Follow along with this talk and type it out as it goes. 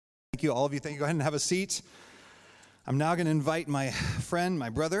Thank you, all of you. Thank you. Go ahead and have a seat. I'm now going to invite my friend, my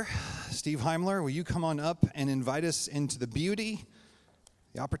brother, Steve Heimler. Will you come on up and invite us into the beauty,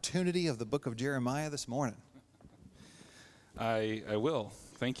 the opportunity of the book of Jeremiah this morning? I will.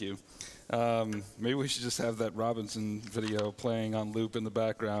 Thank you. Maybe we should just have that Robinson video playing on loop in the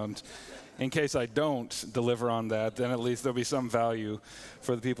background. In case I don't deliver on that, then at least there'll be some value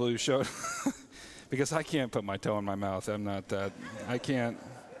for the people who showed. Because I can't put my toe in my mouth. I'm not that. I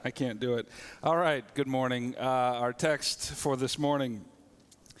can't do it. All right, good morning. Our text for this morning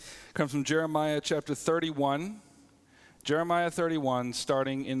comes from Jeremiah chapter 31. Jeremiah 31,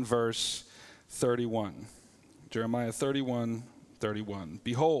 starting in verse 31. Jeremiah 31:31.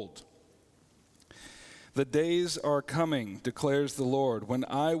 Behold, the days are coming, declares the Lord, when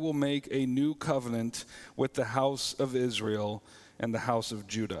I will make a new covenant with the house of Israel and the house of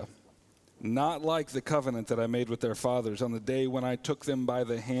Judah. Not like the covenant that I made with their fathers on the day when I took them by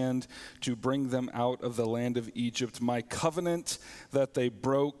the hand to bring them out of the land of Egypt, my covenant that they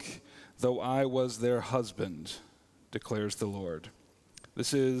broke, though I was their husband, declares the Lord.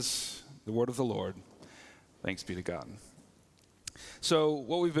 This is the word of the Lord. Thanks be to God. So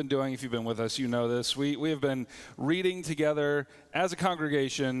what we've been doing, if you've been with us, you know this. We have been reading together as a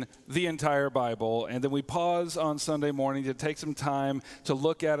congregation the entire Bible, and then we pause on Sunday morning to take some time to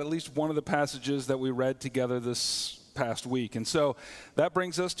look at least one of the passages that we read together this past week. And so that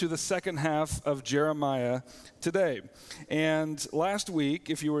brings us to the second half of Jeremiah today. And last week,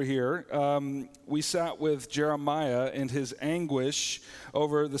 if you were here, we sat with Jeremiah and his anguish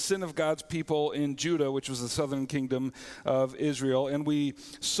over the sin of God's people in Judah, which was the southern kingdom of Israel. And we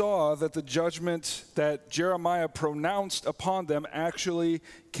saw that the judgment that Jeremiah pronounced upon them actually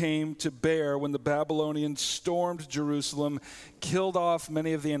came to bear when the Babylonians stormed Jerusalem, killed off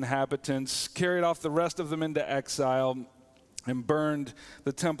many of the inhabitants, carried off the rest of them into exile, and burned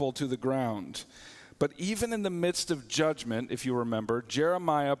the temple to the ground. But even in the midst of judgment, if you remember,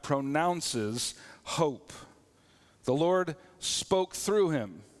 Jeremiah pronounces hope. The Lord spoke through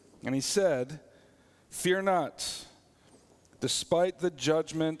him, and he said, "Fear not. Despite the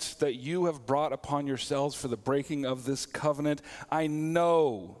judgment that you have brought upon yourselves for the breaking of this covenant, I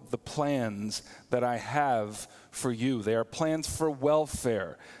know the plans that I have for you. They are plans for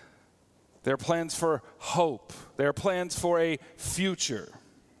welfare. They are plans for hope. They are plans for a future."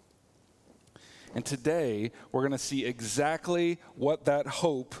 And today, we're going to see exactly what that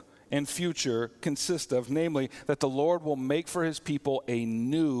hope and future consist of, namely that the Lord will make for his people a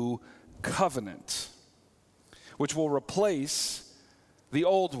new covenant, which will replace the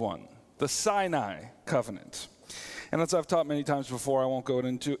old one, the Sinai covenant. And as I've taught many times before, I won't go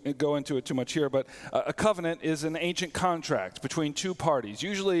into it too much here, but a covenant is an ancient contract between two parties,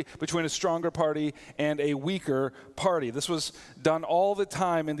 usually between a stronger party and a weaker party. This was done all the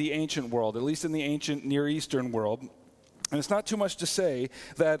time in the ancient world, at least in the ancient Near Eastern world. And it's not too much to say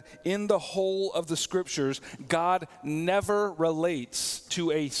that in the whole of the scriptures, God never relates to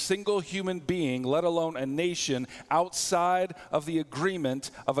a single human being, let alone a nation, outside of the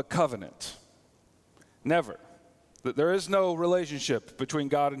agreement of a covenant. Never. There is no relationship between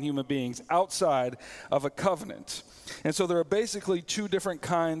God and human beings outside of a covenant. And so there are basically two different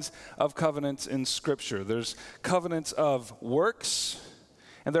kinds of covenants in Scripture. There's covenants of works,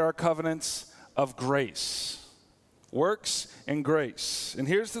 and there are covenants of grace. Works and grace. And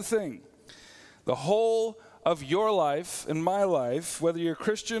here's the thing. The whole of your life and my life, whether you're a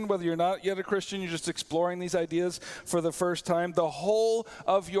Christian, whether you're not yet a Christian, you're just exploring these ideas for the first time, the whole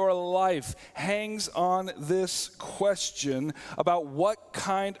of your life hangs on this question about what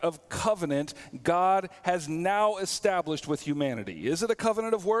kind of covenant God has now established with humanity. Is it a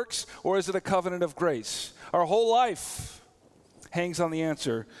covenant of works or is it a covenant of grace? Our whole life hangs on the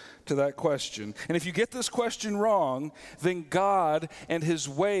answer to that question. And if you get this question wrong, then God and his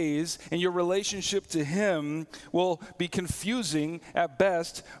ways and your relationship to him will be confusing at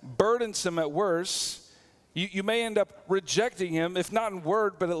best, burdensome at worst. You may end up rejecting him, if not in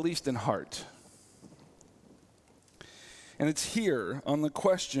word, but at least in heart. And it's here on the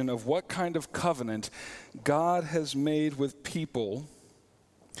question of what kind of covenant God has made with people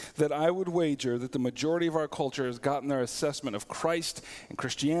that I would wager that the majority of our culture has gotten their assessment of Christ and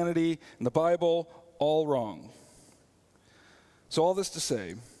Christianity and the Bible all wrong. So all this to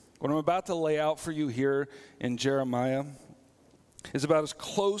say, what I'm about to lay out for you here in Jeremiah is about as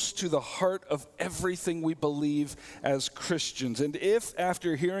close to the heart of everything we believe as Christians. And if,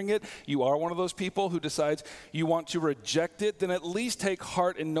 after hearing it, you are one of those people who decides you want to reject it, then at least take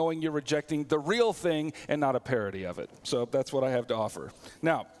heart in knowing you're rejecting the real thing and not a parody of it. So that's what I have to offer.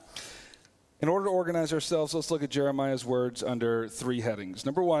 Now, In order to organize ourselves, let's look at Jeremiah's words under 3 headings.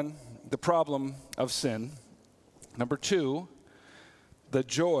 Number 1, the problem of sin. Number 2, the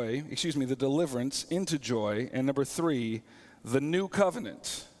deliverance into joy. And number 3, the new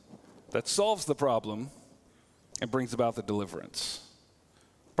covenant that solves the problem and brings about the deliverance.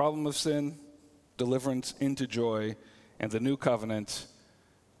 Problem of sin, deliverance into joy, and the new covenant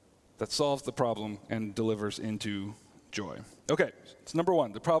that solves the problem and delivers into joy. Okay, it's number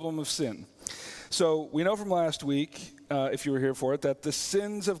 1, the problem of sin. So we know from last week, if you were here for it, that the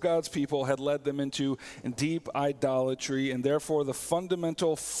sins of God's people had led them into deep idolatry and therefore the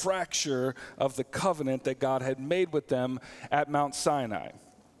fundamental fracture of the covenant that God had made with them at Mount Sinai.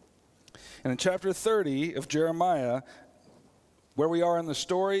 And in chapter 30 of Jeremiah, where we are in the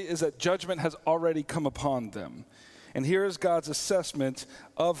story is that judgment has already come upon them. And here is God's assessment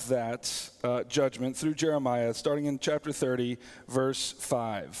of that judgment through Jeremiah, starting in chapter 30, verse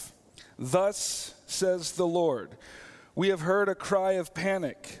 5. Thus says the Lord, we have heard a cry of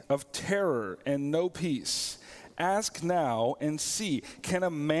panic, of terror, and no peace. Ask now and see, can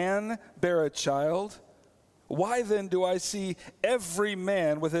a man bear a child? Why then do I see every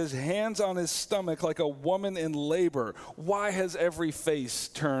man with his hands on his stomach like a woman in labor? Why has every face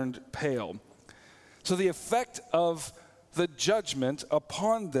turned pale? So the effect of the judgment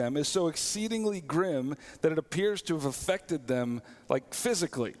upon them is so exceedingly grim that it appears to have affected them like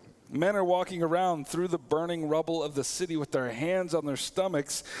physically. Men are walking around through the burning rubble of the city with their hands on their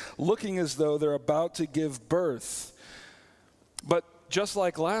stomachs, looking as though they're about to give birth. But just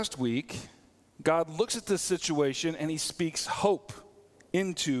like last week, God looks at this situation and he speaks hope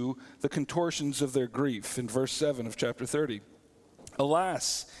into the contortions of their grief in verse 7 of chapter 30.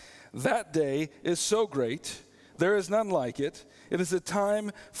 Alas, that day is so great, there is none like it. It is a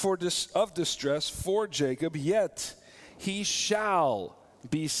time of distress for Jacob, yet he shall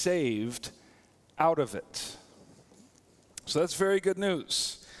be saved out of it. So that's very good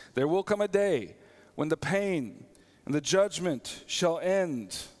news. There will come a day when the pain and the judgment shall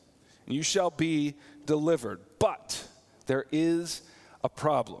end, and you shall be delivered. But there is a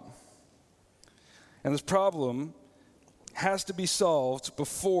problem. And this problem has to be solved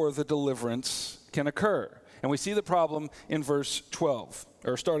before the deliverance can occur. And we see the problem in verse 12,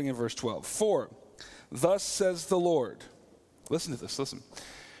 or starting in verse 12. For, thus says the Lord, listen to this, listen.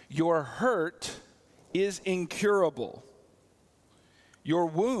 Your hurt is incurable. Your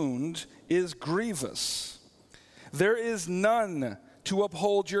wound is grievous. There is none to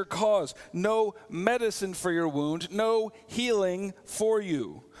uphold your cause. No medicine for your wound, no healing for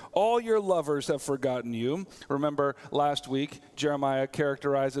you. All your lovers have forgotten you. Remember last week, Jeremiah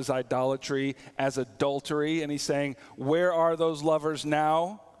characterizes idolatry as adultery, and he's saying, where are those lovers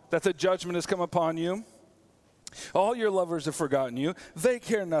now that the judgment has come upon you? All your lovers have forgotten you. They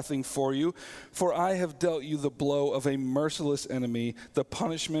care nothing for you. For I have dealt you the blow of a merciless enemy, the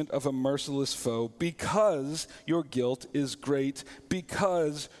punishment of a merciless foe, because your guilt is great,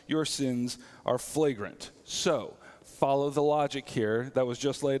 because your sins are flagrant. So, follow the logic here that was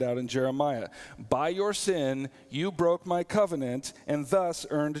just laid out in Jeremiah. By your sin, you broke my covenant and thus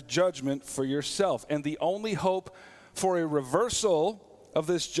earned judgment for yourself. And the only hope for a reversal of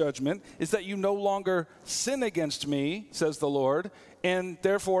this judgment is that you no longer sin against me, says the Lord, and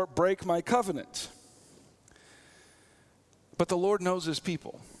therefore break my covenant. But the Lord knows his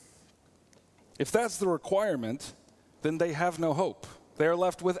people. If that's the requirement, then they have no hope. They are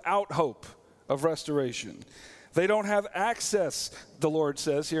left without hope of restoration. They don't have access, the Lord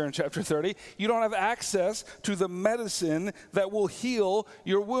says here in chapter 30, you don't have access to the medicine that will heal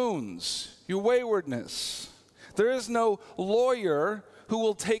your wounds, your waywardness. There is no lawyer who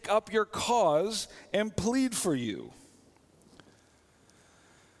will take up your cause and plead for you.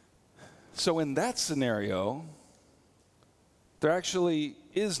 So in that scenario, there actually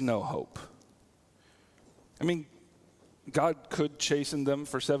is no hope. I mean, God could chasten them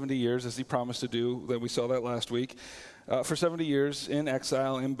for 70 years, as he promised to do, that we saw that last week. For 70 years in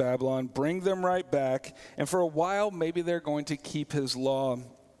exile in Babylon, bring them right back, and for a while, maybe they're going to keep his law.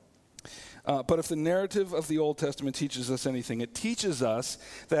 But if the narrative of the Old Testament teaches us anything, it teaches us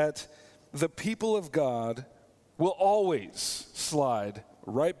that the people of God will always slide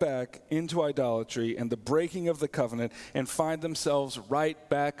right back into idolatry and the breaking of the covenant and find themselves right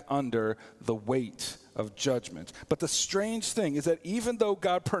back under the weight of judgment. But the strange thing is that even though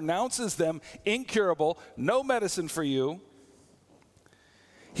God pronounces them incurable, no medicine for you,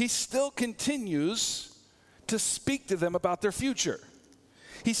 he still continues to speak to them about their future.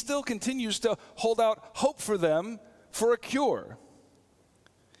 He still continues to hold out hope for them for a cure.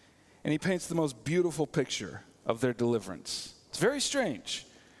 And he paints the most beautiful picture of their deliverance. It's very strange.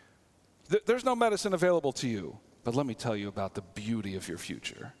 There's no medicine available to you, but let me tell you about the beauty of your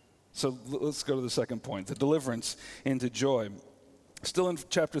future. So let's go to the second point, the deliverance into joy. Still in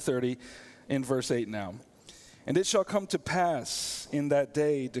chapter 30, in verse 8 now. And it shall come to pass in that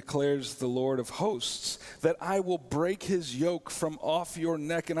day, declares the Lord of hosts, that I will break his yoke from off your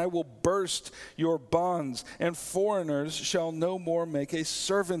neck, and I will burst your bonds, and foreigners shall no more make a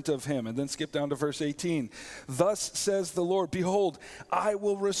servant of him. And then skip down to verse 18. Thus says the Lord, behold, I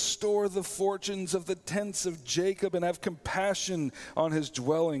will restore the fortunes of the tents of Jacob, and have compassion on his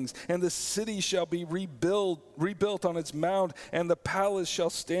dwellings. And the city shall be rebuilt on its mount, and the palace shall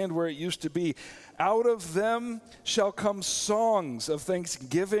stand where it used to be. Out of them shall come songs of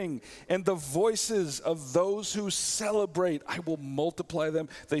thanksgiving and the voices of those who celebrate. I will multiply them.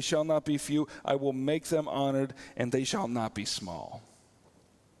 They shall not be few. I will make them honored, and they shall not be small.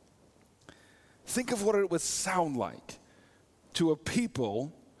 Think of what it would sound like to a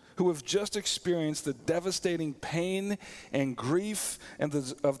people who have just experienced the devastating pain and grief and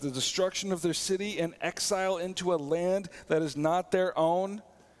of the destruction of their city and exile into a land that is not their own,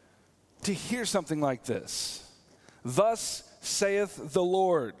 to hear something like this. Thus saith the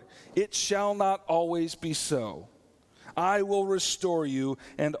Lord, it shall not always be so. I will restore you,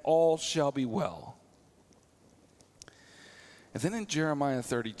 and all shall be well. And then in Jeremiah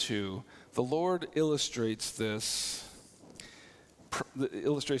 32, the Lord illustrates this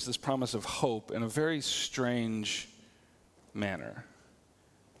promise of hope in a very strange manner.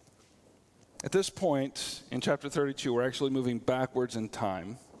 At this point in chapter 32, we're actually moving backwards in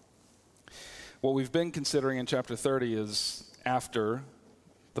time. What we've been considering in chapter 30 is after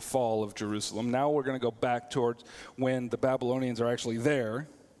the fall of Jerusalem. Now we're going to go back towards when the Babylonians are actually there,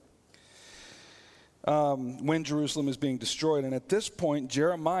 when Jerusalem is being destroyed. And at this point,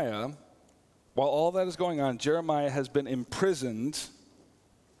 Jeremiah, while all that is going on, Jeremiah has been imprisoned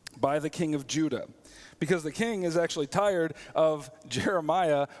by the king of Judah, because the king is actually tired of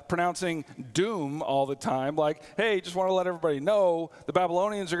Jeremiah pronouncing doom all the time. Like, hey, just want to let everybody know the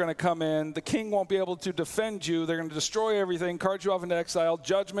Babylonians are going to come in. The king won't be able to defend you. They're going to destroy everything, cart you off into exile,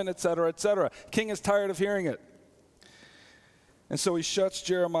 judgment, etc., etc. King is tired of hearing it. And so he shuts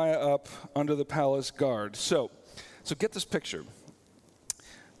Jeremiah up under the palace guard. So get this picture.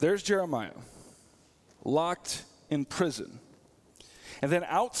 There's Jeremiah, locked in prison. And then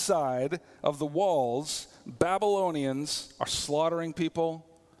outside of the walls, Babylonians are slaughtering people.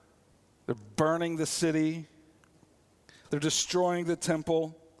 They're burning the city. They're destroying the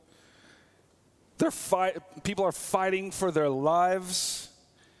temple. People are fighting for their lives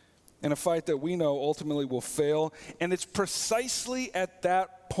in a fight that we know ultimately will fail. And it's precisely at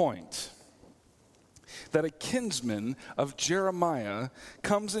that point that a kinsman of Jeremiah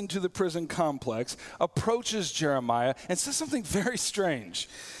comes into the prison complex, approaches Jeremiah, and says something very strange.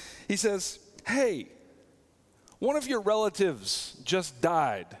 He says, hey, one of your relatives just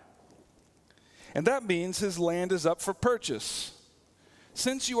died, and that means his land is up for purchase.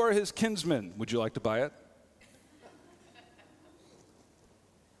 Since you are his kinsman, would you like to buy it?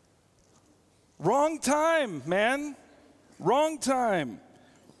 Wrong time, man. Wrong time.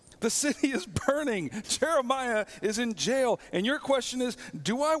 The city is burning. Jeremiah is in jail. And your question is,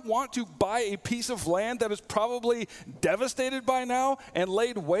 do I want to buy a piece of land that is probably devastated by now and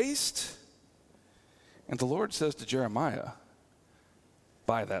laid waste? And the Lord says to Jeremiah,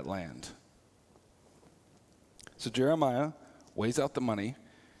 buy that land. So Jeremiah weighs out the money.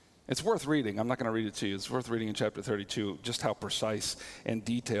 It's worth reading. I'm not going to read it to you. It's worth reading in chapter 32, just how precise and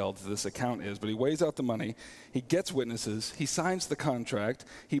detailed this account is. But he weighs out the money. He gets witnesses. He signs the contract.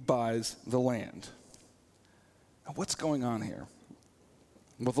 He buys the land. Now, what's going on here?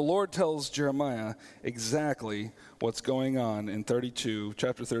 Well, the Lord tells Jeremiah exactly what's going on in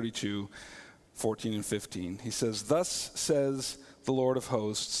chapter 32, 14 and 15. He says, thus says the Lord of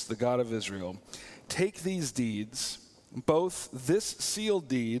hosts, the God of Israel, take these deeds, both this sealed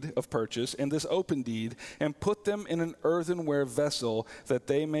deed of purchase and this open deed, and put them in an earthenware vessel, that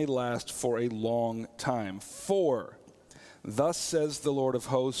they may last for a long time. For thus says the Lord of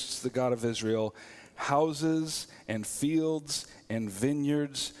hosts, the God of Israel, houses and fields and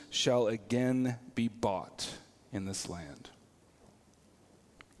vineyards shall again be bought in this land.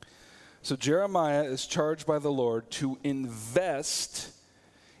 So Jeremiah is charged by the Lord to invest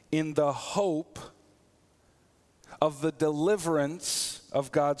in the hope of the deliverance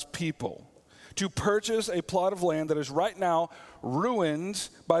of God's people, to purchase a plot of land that is right now ruined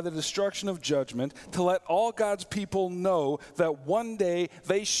by the destruction of judgment, to let all God's people know that one day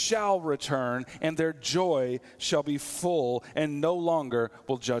they shall return and their joy shall be full, and no longer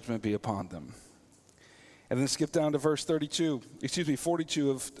will judgment be upon them. And then skip down to verse 42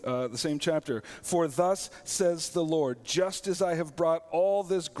 of the same chapter. For thus says the Lord, just as I have brought all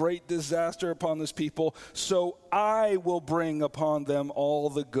this great disaster upon this people, so I will bring upon them all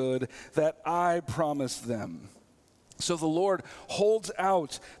the good that I promised them. So the Lord holds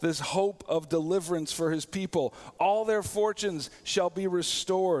out this hope of deliverance for his people. All their fortunes shall be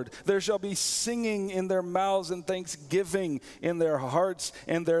restored. There shall be singing in their mouths and thanksgiving in their hearts,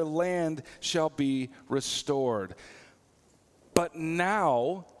 and their land shall be restored. But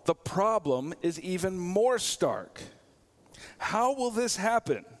now the problem is even more stark. How will this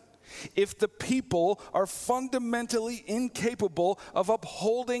happen if the people are fundamentally incapable of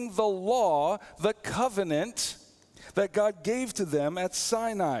upholding the law, the covenant that God gave to them at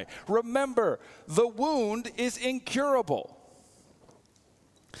Sinai? Remember, the wound is incurable.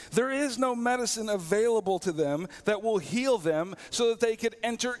 There is no medicine available to them that will heal them so that they could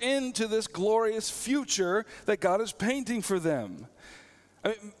enter into this glorious future that God is painting for them. I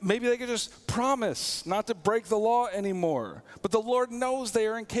mean, maybe they could just promise not to break the law anymore. But the Lord knows they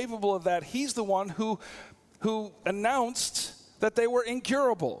are incapable of that. He's the one who announced that they were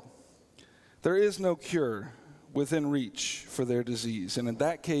incurable. There is no cure within reach for their disease. And in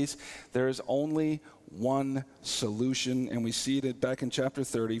that case, there is only one solution, and we see it back in chapter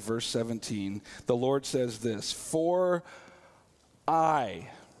 30, verse 17. The Lord says this, for I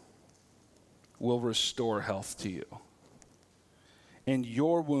will restore health to you, and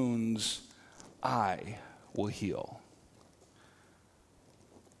your wounds I will heal.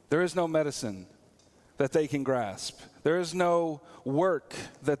 There is no medicine that they can grasp. There is no work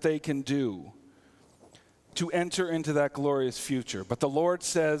that they can do to enter into that glorious future. But the Lord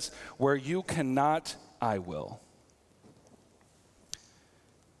says, where you cannot, I will.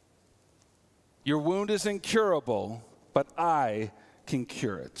 Your wound is incurable, but I can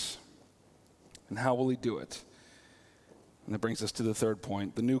cure it. And how will he do it? And that brings us to the third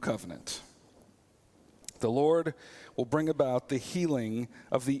point, the new covenant. The Lord will bring about the healing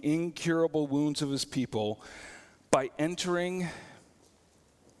of the incurable wounds of his people by entering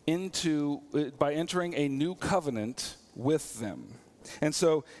a new covenant with them. And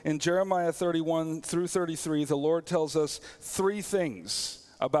so in Jeremiah 31 through 33, the Lord tells us three things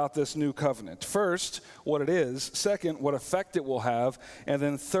about this new covenant. First, what it is. Second, what effect it will have. And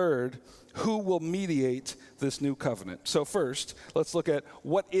then third, who will mediate this new covenant. So first, let's look at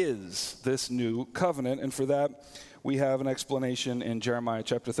what is this new covenant. And for that, we have an explanation in Jeremiah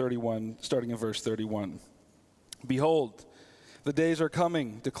chapter 31, starting in verse 31. Behold, the days are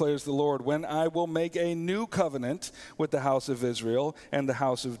coming, declares the Lord, when I will make a new covenant with the house of Israel and the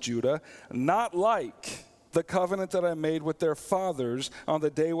house of Judah, not like the covenant that I made with their fathers on the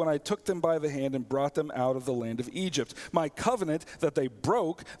day when I took them by the hand and brought them out of the land of Egypt. My covenant that they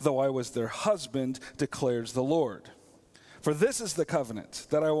broke, though I was their husband, declares the Lord. For this is the covenant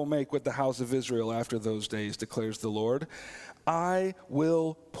that I will make with the house of Israel after those days, declares the Lord. I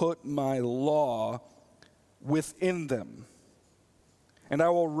will put my law within them, and I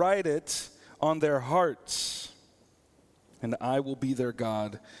will write it on their hearts, and I will be their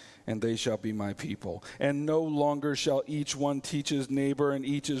God, and they shall be my people. And no longer shall each one teach his neighbor and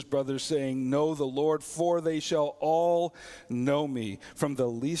each his brother, saying, know the Lord, for they shall all know me, from the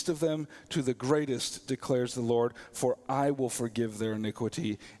least of them to the greatest, declares the Lord, for I will forgive their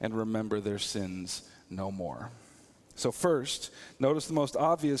iniquity and remember their sins no more. So first, notice the most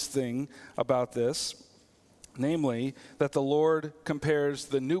obvious thing about this, namely, that the Lord compares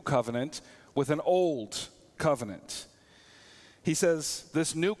the new covenant with an old covenant. He says,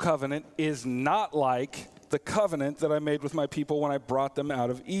 this new covenant is not like the covenant that I made with my people when I brought them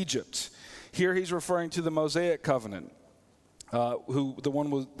out of Egypt. Here he's referring to the Mosaic covenant,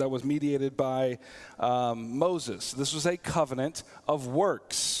 that was mediated by Moses. This was a covenant of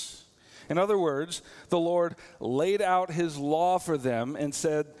works. In other words, the Lord laid out his law for them and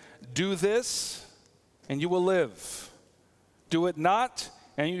said, do this, and you will live. Do it not,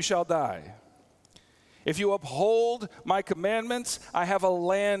 and you shall die. If you uphold my commandments, I have a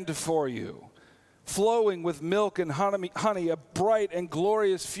land for you, flowing with milk and honey, a bright and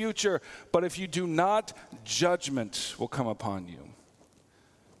glorious future. But if you do not, judgment will come upon you.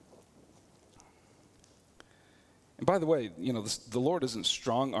 And by the way, the Lord isn't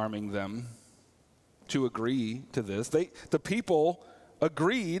strong-arming them to agree to this. The people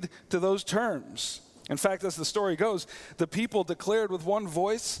agreed to those terms. In fact, as the story goes, the people declared with one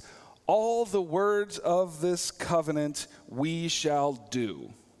voice, all the words of this covenant we shall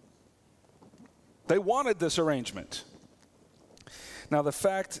do. They wanted this arrangement. Now, the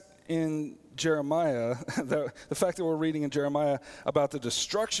fact in Jeremiah, the fact that we're reading in Jeremiah about the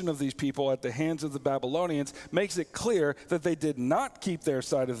destruction of these people at the hands of the Babylonians makes it clear that they did not keep their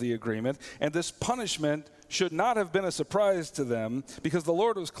side of the agreement, and this punishment should not have been a surprise to them, because the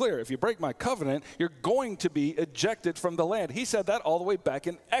Lord was clear: if you break my covenant, you're going to be ejected from the land. He said that all the way back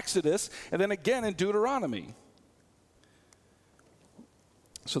in Exodus, and then again in Deuteronomy.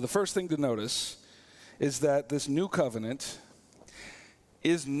 So the first thing to notice is that this new covenant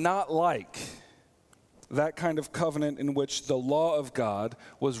is not like that kind of covenant in which the law of God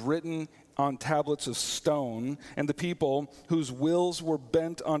was written on tablets of stone, and the people whose wills were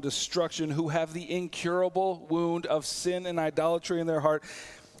bent on destruction, who have the incurable wound of sin and idolatry in their heart,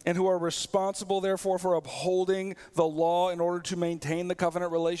 and who are responsible, therefore, for upholding the law in order to maintain the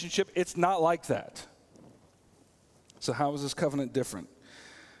covenant relationship. It's not like that. So how is this covenant different?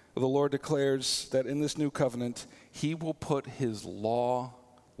 Well, the Lord declares that in this new covenant, he will put his law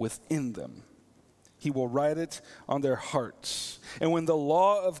within them. He will write it on their hearts. And when the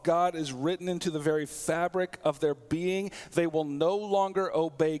law of God is written into the very fabric of their being, they will no longer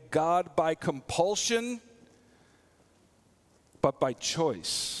obey God by compulsion, but by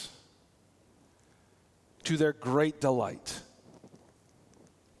choice, to their great delight.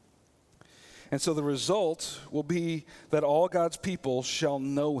 And so the result will be that all God's people shall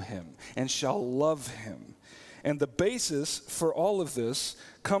know him and shall love him. And the basis for all of this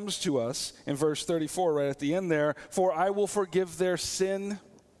comes to us in verse 34, right at the end there. For I will forgive their sin,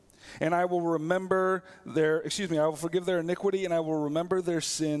 and I will I will forgive their iniquity, and I will remember their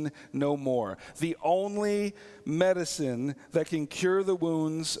sin no more. The only medicine that can cure the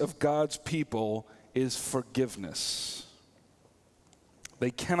wounds of God's people is forgiveness. They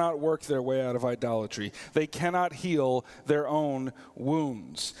cannot work their way out of idolatry. They cannot heal their own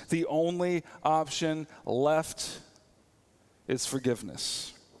wounds. The only option left is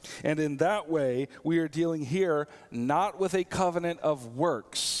forgiveness. And in that way, we are dealing here not with a covenant of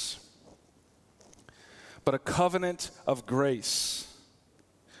works, but a covenant of grace,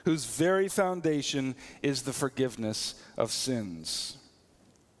 whose very foundation is the forgiveness of sins.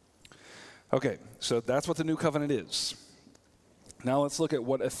 Okay, so that's what the new covenant is. Now let's look at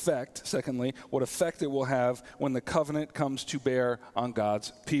what effect it will have when the covenant comes to bear on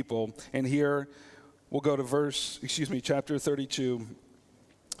God's people. And here we'll go to chapter 32,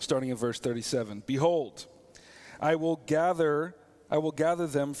 starting in verse 37. Behold, I will gather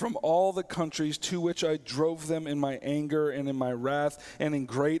them from all the countries to which I drove them in my anger and in my wrath and in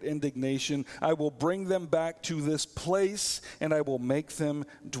great indignation. I will bring them back to this place, and I will make them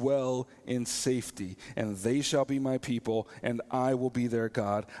dwell in safety. And they shall be my people, and I will be their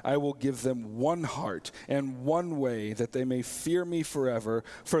God. I will give them one heart and one way, that they may fear me forever,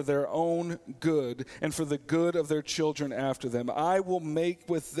 for their own good and for the good of their children after them. I will make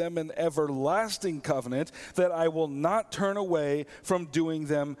with them an everlasting covenant, that I will not turn away from doing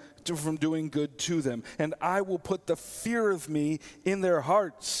good to them. And I will put the fear of me in their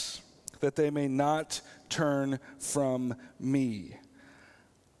hearts, that they may not turn from me.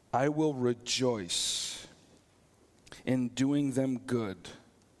 I will rejoice in doing them good,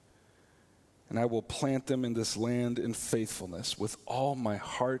 and I will plant them in this land in faithfulness with all my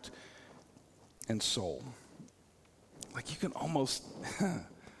heart and soul. Like you can almost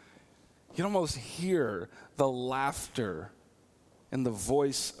hear the laughter in the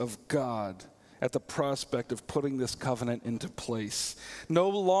voice of God at the prospect of putting this covenant into place. No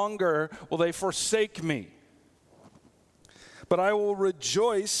longer will they forsake me, but I will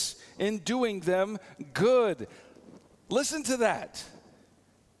rejoice in doing them good. Listen to that.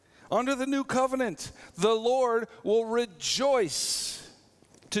 Under the new covenant, the Lord will rejoice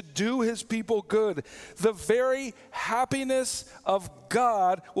to do his people good. The very happiness of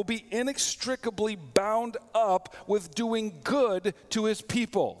God will be inextricably bound up with doing good to his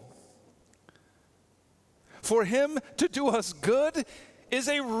people. For him to do us good is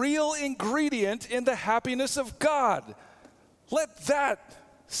a real ingredient in the happiness of God. Let that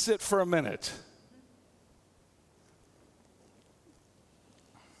sit for a minute.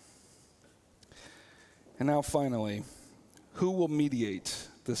 And now finally, who will mediate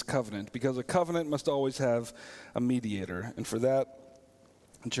this covenant? Because a covenant must always have a mediator. And for that,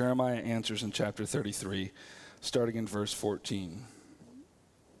 Jeremiah answers in chapter 33, starting in verse 14.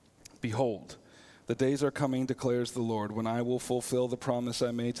 Behold, the days are coming, declares the Lord, when I will fulfill the promise I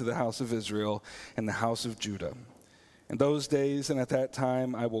made to the house of Israel and the house of Judah. In those days and at that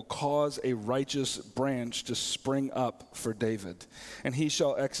time, I will cause a righteous branch to spring up for David, and he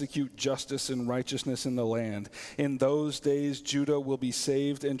shall execute justice and righteousness in the land. In those days, Judah will be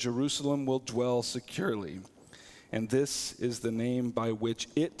saved, and Jerusalem will dwell securely. And this is the name by which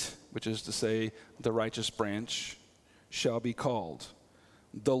it, which is to say the righteous branch, shall be called.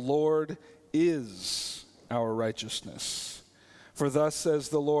 The Lord is our righteousness. For thus says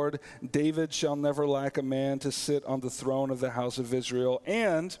the Lord, David shall never lack a man to sit on the throne of the house of Israel,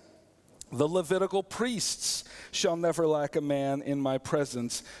 and the Levitical priests shall never lack a man in my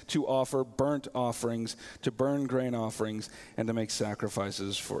presence to offer burnt offerings, to burn grain offerings, and to make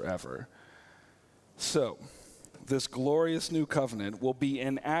sacrifices forever. So, this glorious new covenant will be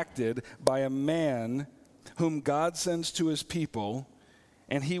enacted by a man whom God sends to his people,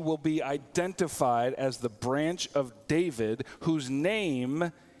 and he will be identified as the branch of David, whose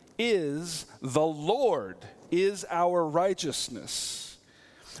name is the Lord, is our righteousness.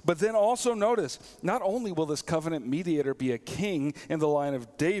 But then also notice, not only will this covenant mediator be a king in the line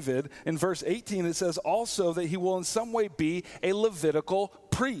of David, in verse 18 it says also that he will in some way be a Levitical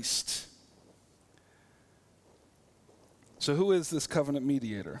priest. So who is this covenant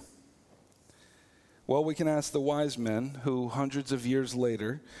mediator? Well, we can ask the wise men who hundreds of years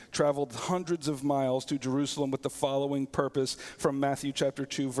later traveled hundreds of miles to Jerusalem with the following purpose from Matthew chapter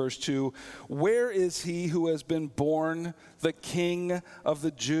 2, verse 2. Where is he who has been born the King of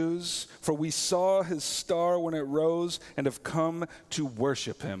the Jews? For we saw his star when it rose and have come to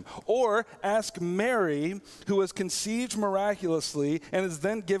worship him. Or ask Mary, who was conceived miraculously and is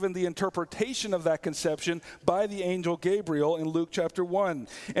then given the interpretation of that conception by the angel Gabriel in Luke chapter 1.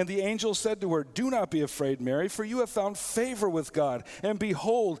 And the angel said to her, do not be afraid, Mary, for you have found favor with God. And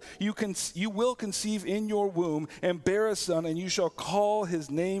behold, you will conceive in your womb and bear a son, and you shall call his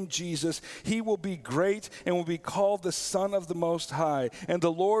name Jesus. He will be great and will be called the Son of the Most High. And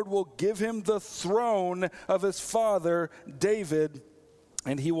the Lord will give him the throne of his father David,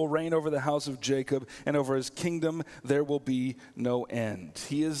 and he will reign over the house of Jacob, and over his kingdom there will be no end.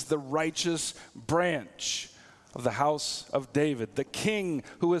 He is the righteous branch of the house of David, the king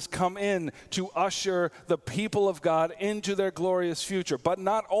who has come in to usher the people of God into their glorious future. But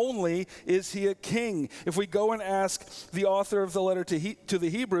not only is he a king, if we go and ask the author of the letter to the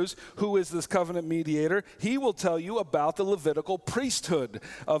Hebrews, who is this covenant mediator, he will tell you about the Levitical priesthood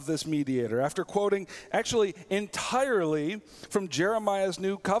of this mediator. After quoting actually entirely from Jeremiah's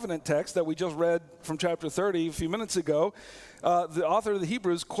new covenant text that we just read from chapter 30 a few minutes ago, the author of the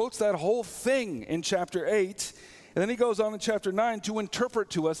Hebrews quotes that whole thing in chapter 8, and then he goes on in chapter 9 to interpret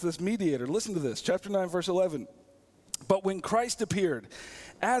to us this mediator. Listen to this, chapter 9, verse 11. But when Christ appeared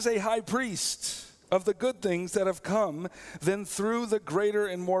as a high priest of the good things that have come, then through the greater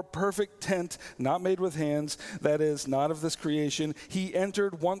and more perfect tent, not made with hands, that is, not of this creation, he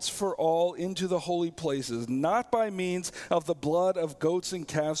entered once for all into the holy places, not by means of the blood of goats and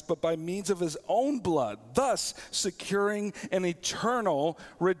calves, but by means of his own blood, thus securing an eternal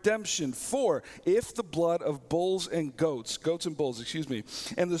redemption. For if the blood of goats and bulls,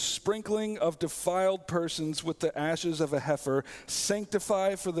 and the sprinkling of defiled persons with the ashes of a heifer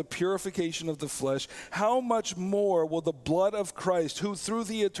sanctify for the purification of the flesh, how much more will the blood of Christ, who through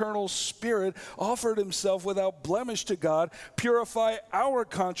the eternal Spirit offered himself without blemish to God, purify our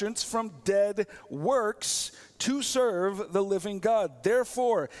conscience from dead works to serve the living God?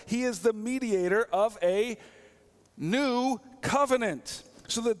 Therefore, he is the mediator of a new covenant,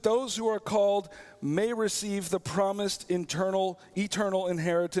 so that those who are called may receive the promised eternal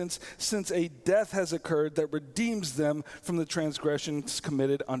inheritance, since a death has occurred that redeems them from the transgressions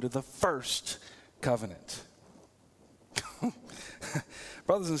committed under the first covenant.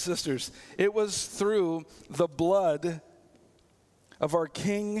 Brothers and sisters, it was through the blood of our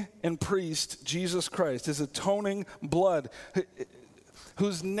King and priest, Jesus Christ, his atoning blood,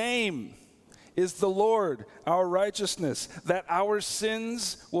 whose name is the Lord, our righteousness, that our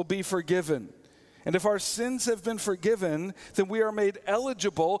sins will be forgiven. And if our sins have been forgiven, then we are made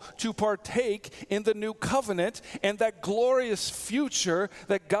eligible to partake in the new covenant, and that glorious future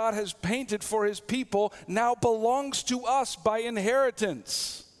that God has painted for his people now belongs to us by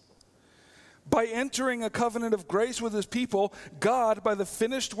inheritance. By entering a covenant of grace with his people, God, by the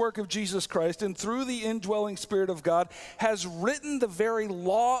finished work of Jesus Christ and through the indwelling Spirit of God, has written the very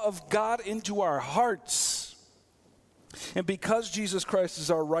law of God into our hearts. And because Jesus Christ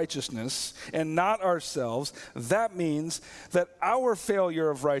is our righteousness and not ourselves, that means that our failure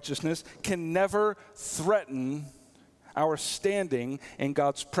of righteousness can never threaten our standing in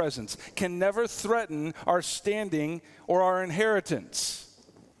God's presence, can never threaten our standing or our inheritance.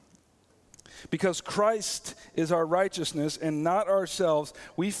 Because Christ is our righteousness and not ourselves,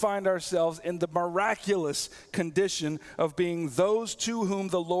 we find ourselves in the miraculous condition of being those to whom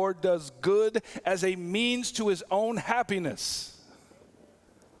the Lord does good as a means to his own happiness.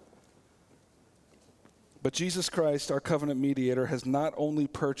 But Jesus Christ, our covenant mediator, has not only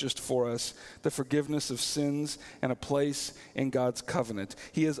purchased for us the forgiveness of sins and a place in God's covenant,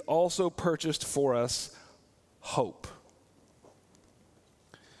 he has also purchased for us hope.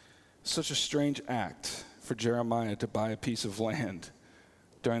 Such a strange act for Jeremiah to buy a piece of land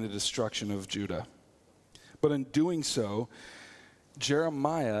during the destruction of Judah. But in doing so,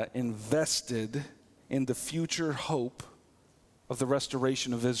 Jeremiah invested in the future hope of the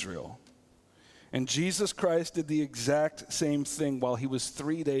restoration of Israel. And Jesus Christ did the exact same thing while he was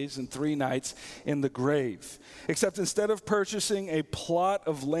 3 days and 3 nights in the grave. Except instead of purchasing a plot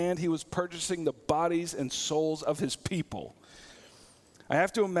of land, he was purchasing the bodies and souls of his people. I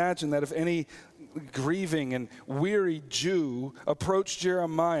have to imagine that if any grieving and weary Jew approached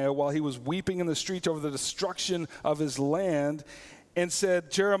Jeremiah while he was weeping in the streets over the destruction of his land and said,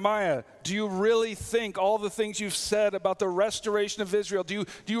 Jeremiah, do you really think all the things you've said about the restoration of Israel, do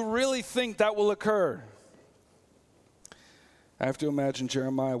you really think that will occur? I have to imagine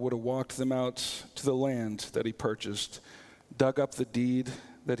Jeremiah would have walked them out to the land that he purchased, dug up the deed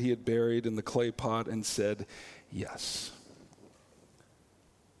that he had buried in the clay pot and said, yes,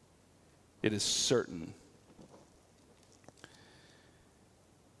 it is certain.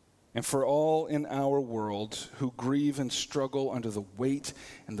 And for all in our world who grieve and struggle under the weight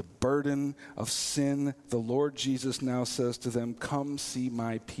and the burden of sin, the Lord Jesus now says to them, come see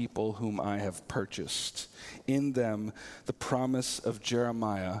my people whom I have purchased. In them the promise of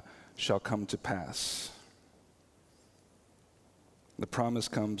Jeremiah shall come to pass. The promise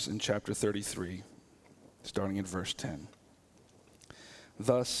comes in chapter 33, starting in verse 10.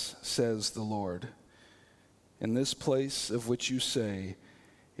 Thus says the Lord, in this place of which you say,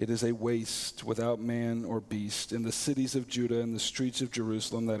 it is a waste without man or beast, in the cities of Judah and the streets of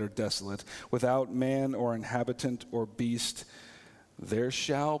Jerusalem that are desolate, without man or inhabitant or beast, there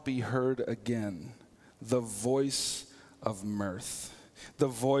shall be heard again the voice of mirth, the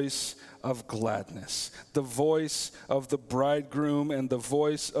voice of gladness, the voice of the bridegroom and the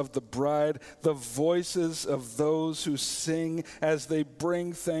voice of the bride, the voices of those who sing as they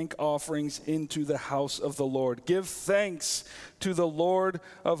bring thank offerings into the house of the Lord. Give thanks to the Lord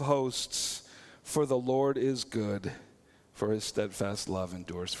of hosts, for the Lord is good, for his steadfast love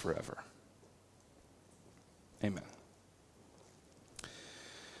endures forever. Amen.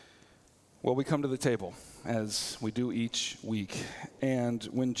 Well, we come to the table as we do each week. And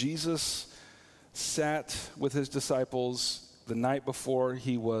when Jesus sat with his disciples the night before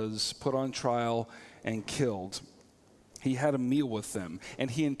he was put on trial and killed, he had a meal with them.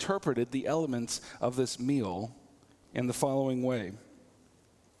 And he interpreted the elements of this meal in the following way.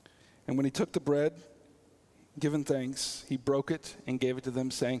 And when he took the bread, given thanks, he broke it and gave it to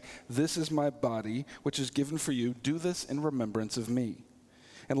them, saying, this is my body, which is given for you. Do this in remembrance of me.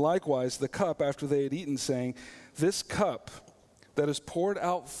 And likewise, the cup after they had eaten, saying, this cup that is poured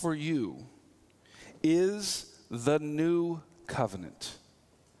out for you is the new covenant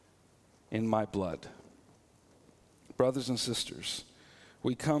in my blood. Brothers and sisters,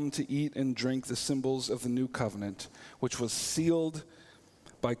 we come to eat and drink the symbols of the new covenant, which was sealed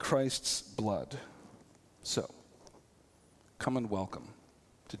by Christ's blood. So, come and welcome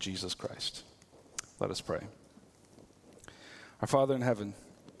to Jesus Christ. Let us pray. Our Father in heaven,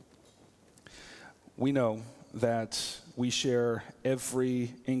 we know that we share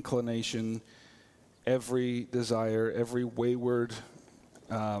every inclination, every desire, every wayward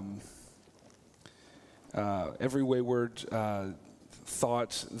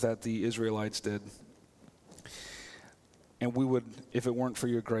thought that the Israelites did. And we would, if it weren't for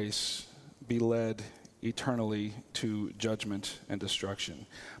your grace, be led eternally to judgment and destruction.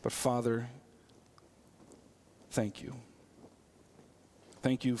 But Father, thank you.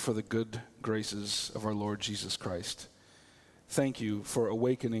 Thank you for the good graces of our Lord Jesus Christ. Thank you for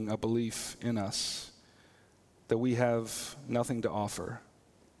awakening a belief in us that we have nothing to offer,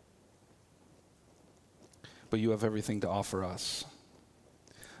 but you have everything to offer us.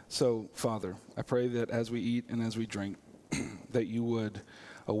 So, Father, I pray that as we eat and as we drink, that you would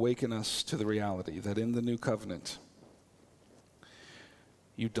awaken us to the reality that in the new covenant,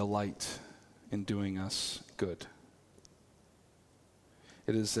 you delight in doing us good.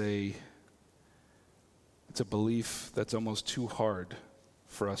 It's a belief that's almost too hard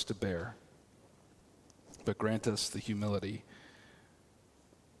for us to bear. But grant us the humility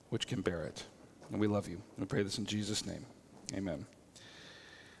which can bear it. And we love you. And we pray this in Jesus' name. Amen.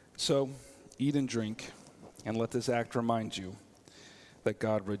 So, eat and drink, and let this act remind you that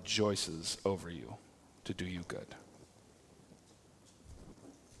God rejoices over you to do you good.